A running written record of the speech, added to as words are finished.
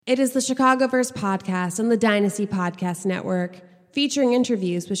It is the Chicagoverse podcast on the Dynasty Podcast Network, featuring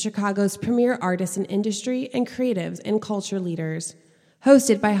interviews with Chicago's premier artists in industry and creatives and culture leaders.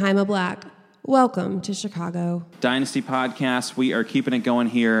 Hosted by Jaime Black. Welcome to Chicago. Dynasty Podcast. We are keeping it going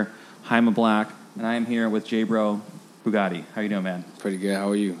here. Jaime Black, and I am here with J-Bro Bugatti. How you doing, man? Pretty good. How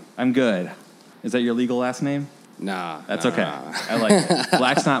are you? I'm good. Is that your legal last name? Nah. That's okay. I like it.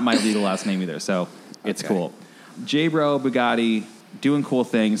 Black's not my legal last name either, so it's cool. J-Bro Bugatti, doing cool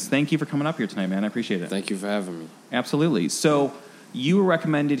things. Thank you for coming up here tonight, man. I appreciate it. Thank you for having me. Absolutely. So you were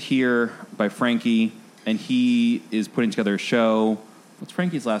recommended here by Frankie, and he is putting together a show. What's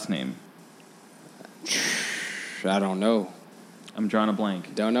Frankie's last name? I don't know. I'm drawing a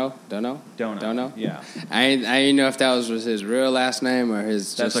blank. Don't know? Don't know? Yeah. I didn't know if that was his real last name or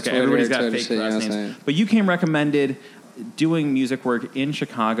his That's just okay. Twitter, Everybody's got Twitter fake shit, last names. But you came recommended doing music work in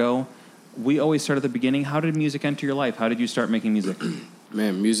Chicago. We always start at the beginning. How did music enter your life? How did you start making music?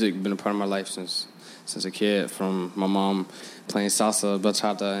 Man, music been a part of my life since a kid. From my mom playing salsa,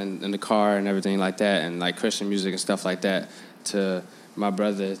 bachata in the car and everything like that, and like Christian music and stuff like that, to my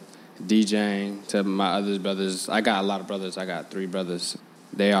brother DJing, to my other brothers. I got a lot of brothers. I got 3 brothers.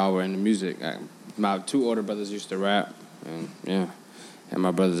 They all were into music. My 2 older brothers used to rap, and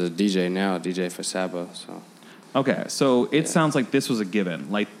my brother's a DJ now, DJ for Saba. So okay, so it sounds like this was a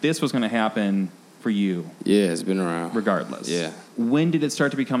given. Like this was going to happen for you. Yeah, it's been around. Regardless. Yeah. When did it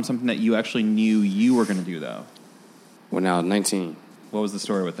start to become something that you actually knew you were going to do, though? When I was 19. What was the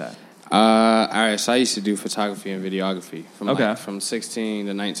story with that? All right, so I used to do photography and videography from 16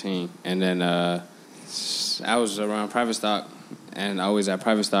 to 19. And then I was around Private Stock, and always at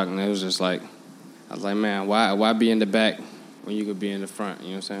Private Stock, and it was just like, I was like, man, why be in the back when you could be in the front? You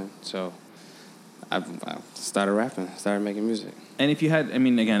know what I'm saying? So I started rapping, started making music. And if you had,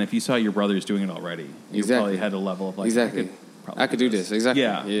 if you saw your brothers doing it already, you probably had a level of like, exactly. I could do this. Exactly.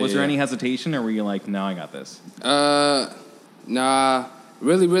 Yeah. Was there any hesitation, or were you like, no, I got this? Nah.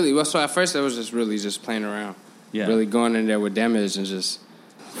 Really. Well, so at first I was just playing around. Yeah. Really going in there with Damage and just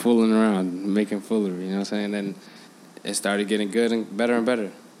fooling around, making foolery, you know what I'm saying? And then it started getting good and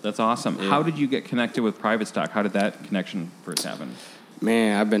better. That's awesome. Yeah. How did you get connected with Private Stock? How did that connection first happen?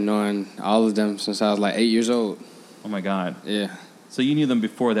 Man, I've been knowing all of them since I was like 8 years old. Oh, my God. Yeah. So you knew them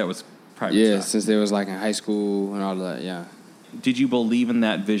before that was Private Stock? Yeah, since they was like in high school and all that, yeah. Did you believe in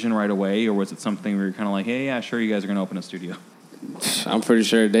that vision right away, or was it something where you're kind of like, hey, yeah, sure, you guys are going to open a studio? I'm pretty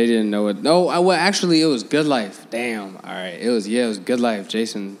sure they didn't know it. No, actually, it was Good Life. Damn. All right. It was Good Life.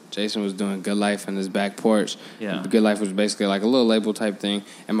 Jason was doing Good Life in his back porch. Yeah. Good Life was basically like a little label type thing.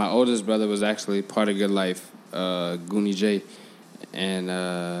 And my oldest brother was actually part of Good Life, Goonie J. And,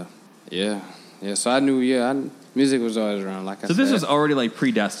 so I knew, music was always around, like I said. So this was already, like,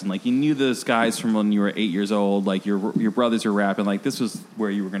 predestined. Like, you knew those guys from when you were 8 years old. Like, your brothers were rapping. Like, this was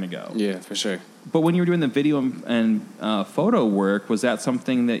where you were going to go. Yeah, for sure. But when you were doing the video and photo work, was that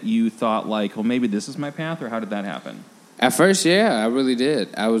something that you thought, like, well, maybe this is my path, or how did that happen? At first, yeah, I really did.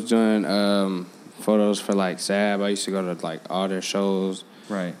 I was doing photos for, like, Sab. I used to go to, like, all their shows.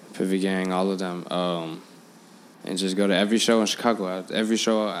 Right. Pivot Gang, all of them. And just go to every show in Chicago. Every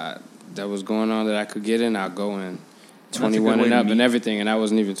show that was going on that I could get in, I'd go in. 21 and up and everything, and I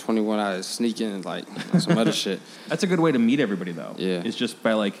wasn't even 21. I was sneaking and like some other shit. That's a good way to meet everybody, though. Yeah, it's just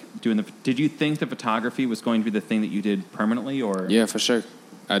by like doing the. Did you think the photography was going to be the thing that you did permanently, or? Yeah, for sure,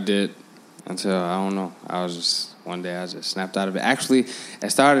 I did. Until I don't know, one day I just snapped out of it. Actually, it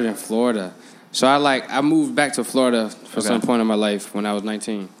started in Florida, so I moved back to Florida for some point in my life when I was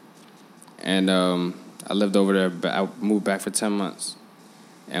 19, and I lived over there. I moved back for 10 months,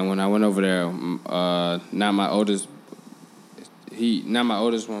 and when I went over there, not my oldest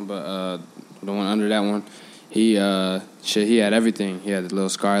one, but the one under that one, he had everything. He had the little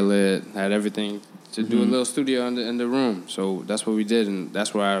Scarlett, had everything to do a little studio in the room. So that's what we did, and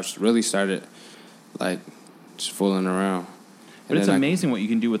that's where I really started, like, just fooling around. But it's amazing what you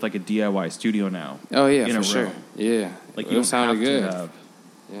can do with like a DIY studio now. Oh yeah, for sure. Yeah, like you sounded good.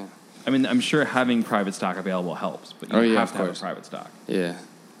 Yeah, I mean, I'm sure having Private Stock available helps, but you have to have a Private Stock. Yeah.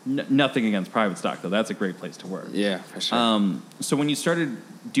 Nothing against Private Stock, though. That's a great place to work. Yeah, for sure. So when you started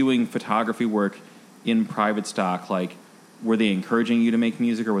doing photography work in Private Stock, like, were they encouraging you to make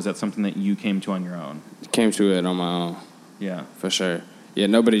music, or was that something that you came to on your own? Came to it on my own. Yeah, for sure. Yeah,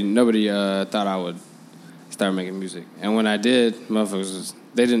 nobody thought I would start making music, and when I did, motherfuckers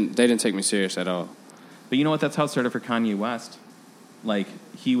they didn't take me serious at all. But you know what? That's how it started for Kanye West. Like,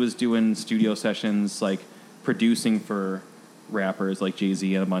 he was doing studio sessions, like producing for rappers like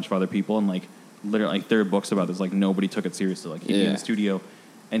Jay-Z and a bunch of other people, and like literally, like, there are books about this. Like, nobody took it seriously. Like, he'd be in the studio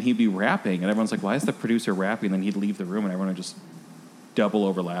and he'd be rapping, and everyone's like, why is the producer rapping? And then he'd leave the room, and everyone would just double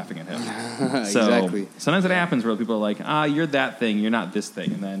over laughing at him. So Exactly. sometimes it happens where people are like, you're that thing, you're not this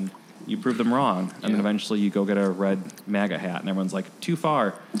thing. And then you prove them wrong. And then eventually you go get a red MAGA hat and everyone's like, too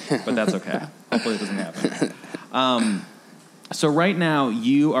far. But that's okay. Hopefully it doesn't happen. So right now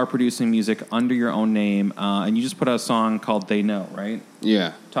you are producing music under your own name, and you just put out a song called They Know, right?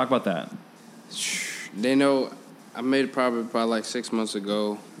 Yeah. Talk about that. They Know, I made it probably about like 6 months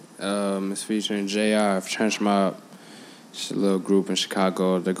ago. It's featuring JR of Trench Mob. It's a little group in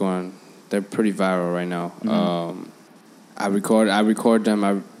Chicago. They're pretty viral right now. Mm-hmm. I record them.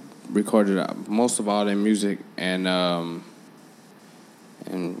 I recorded most of all their music, and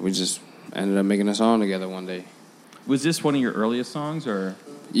we just ended up making a song together one day. Was this one of your earliest songs, or?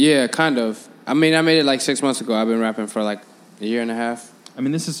 Yeah, kind of. I mean, I made it like 6 months ago. I've been rapping for like a year and a half. I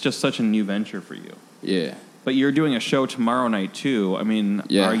mean, this is just such a new venture for you. Yeah. But you're doing a show tomorrow night, too. I mean,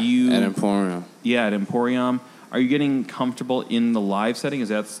 are you... at Emporium. Yeah, at Emporium. Are you getting comfortable in the live setting? Is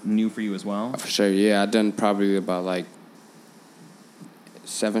that new for you as well? For sure, yeah. I've done probably about like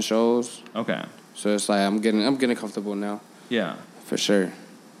 7 shows. Okay. So it's like I'm getting comfortable now. Yeah. For sure.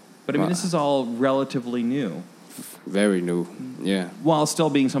 But I mean, this is all relatively new. Very new, yeah. While still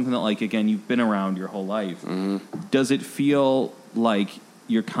being something that, like, again, you've been around your whole life. Mm-hmm. Does it feel like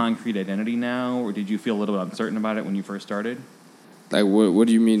your concrete identity now, or did you feel a little bit uncertain about it when you first started? Like, what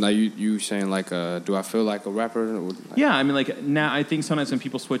do you mean? Like, you saying, like, do I feel like a rapper? Yeah, I mean, like, now I think sometimes when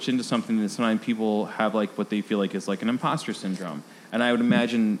people switch into something, sometimes people have, like, what they feel like is, like, an imposter syndrome. And I would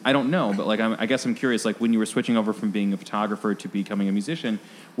imagine, I don't know, but, like, I guess I'm curious, like, when you were switching over from being a photographer to becoming a musician,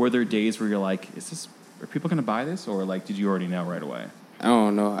 were there days where you're like, are people going to buy this? Or, like, did you already know right away? I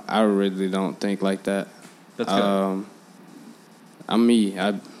don't know. I really don't think like that. That's good. I'm me.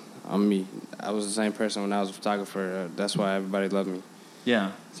 I'm me. I was the same person when I was a photographer. That's why everybody loved me.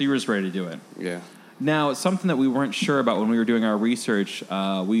 Yeah. So you were just ready to do it. Yeah. Now, something that we weren't sure about when we were doing our research,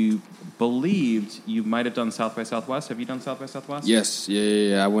 we believed you might have done South by Southwest. Have you done South by Southwest? Yes.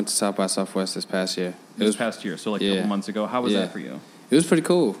 Yeah. I went to South by Southwest this past year. This past year, so like a couple months ago. How was that for you? It was pretty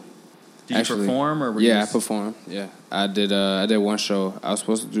cool. Did you perform? Or were I performed. Yeah. I did one show. I was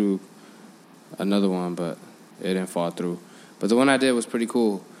supposed to do another one, but it didn't fall through. But the one I did was pretty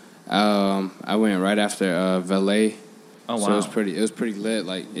cool. I went right after Valet. Oh, wow. So it was pretty lit.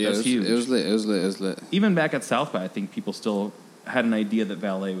 Like, yeah, That's huge. It was lit. Even back at South by, I think people still had an idea that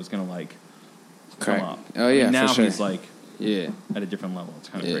Valet was going to, like, come up. Oh, yeah, now for sure. He's, like, at a different level. It's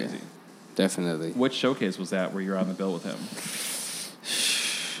kind of crazy. Definitely. What showcase was that where you're on the bill with him?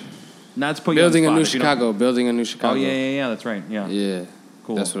 Not to put you on the Building spot, a New Chicago. Oh, yeah, that's right. Yeah. Yeah.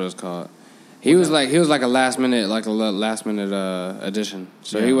 Cool. That's what it was called. He was like a last minute addition.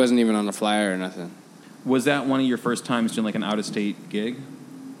 So he wasn't even on the flyer or nothing. Was that one of your first times doing like an out of state gig?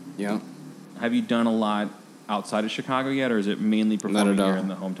 Yeah. Have you done a lot outside of Chicago yet, or is it mainly performing here in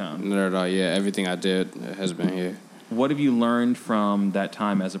the hometown? Not at all. Yeah, everything I did has been here. What have you learned from that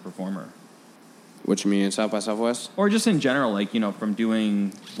time as a performer? What you mean, South by Southwest? Or just in general, like, from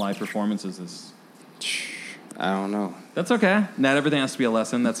doing live performances? I don't know. That's okay. Not everything has to be a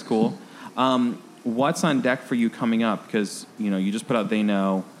lesson. That's cool. What's on deck for you coming up? Because, you just put out They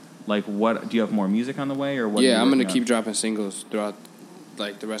Know. Like, what do you have more music on the way, or what? Yeah, I'm gonna keep dropping singles throughout,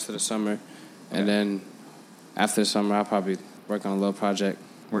 like, the rest of the summer, and then after the summer, I'll probably work on a little project.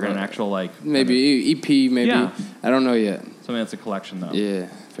 Work on an actual maybe EP, maybe. Yeah. I don't know yet. Something that's a collection, though. Yeah,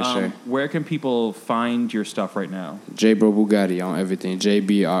 for sure. Where can people find your stuff right now? J-Bro Bugatti on everything.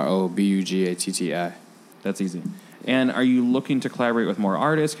 JBROBUGATTI. That's easy. And are you looking to collaborate with more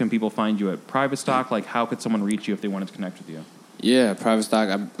artists? Can people find you at Private Stock? Like, how could someone reach you if they wanted to connect with you? Yeah, Private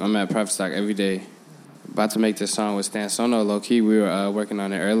Stock. I'm at Private Stock every day. About to make this song with Stan Sono, low key. We were working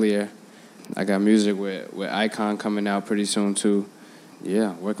on it earlier. I got music with Icon coming out pretty soon too.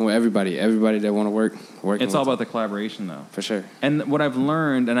 Yeah, working with everybody that want to work. It's all about the collaboration, though. For sure. And what I've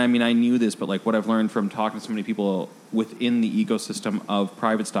learned, and I mean, I knew this, but like what I've learned from talking to so many people within the ecosystem of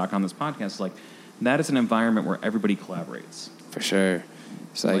Private Stock on this podcast is like that is an environment where everybody collaborates. For sure.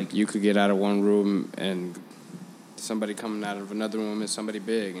 It's like you could get out of one room and somebody coming out of another room is somebody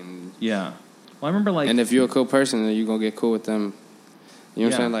big. And yeah. Well, I remember like... And if you're a cool person, then you're going to get cool with them. You know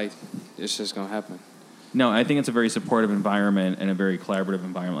what I'm saying? Like, it's just going to happen. No, I think it's a very supportive environment and a very collaborative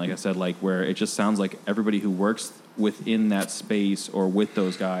environment, like I said, like where it just sounds like everybody who works within that space or with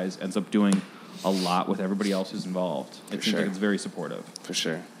those guys ends up doing a lot with everybody else who's involved. It seems like it's very supportive. For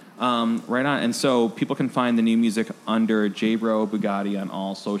sure. Right on. And so people can find the new music under J-Bro Bugatti on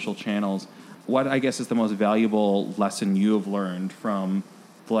all social channels. What, I guess, is the most valuable lesson you have learned from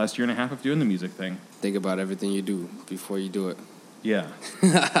the last year and a half of doing the music thing? Think about everything you do before you do it. Yeah.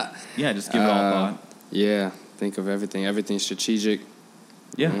 Yeah, just give it all thought. Yeah, think of everything. Everything's strategic.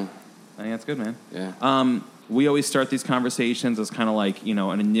 Yeah. I think that's good, man. Yeah. We always start these conversations as kind of like, you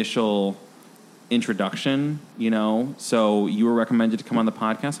know, an initial introduction, you know. So you were recommended to come on the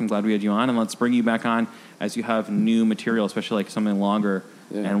podcast. I'm glad we had you on, and let's bring you back on as you have new material, especially like something longer,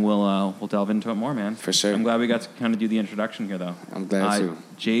 and we'll delve into it more, man. For sure. I'm glad we got to kind of do the introduction here, though. I'm glad too.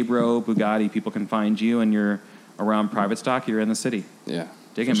 J-Bro Bugatti, people can find you, and you're around private stock. You're in the city. Yeah.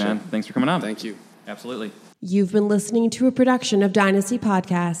 Dig it, man. Thanks for coming on. Thank you. Absolutely. You've been listening to a production of Dynasty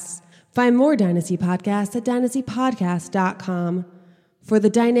Podcasts. Find more Dynasty Podcasts at dynastypodcast.com. For the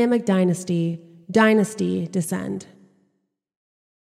dynamic dynasty, Dynasty Descend.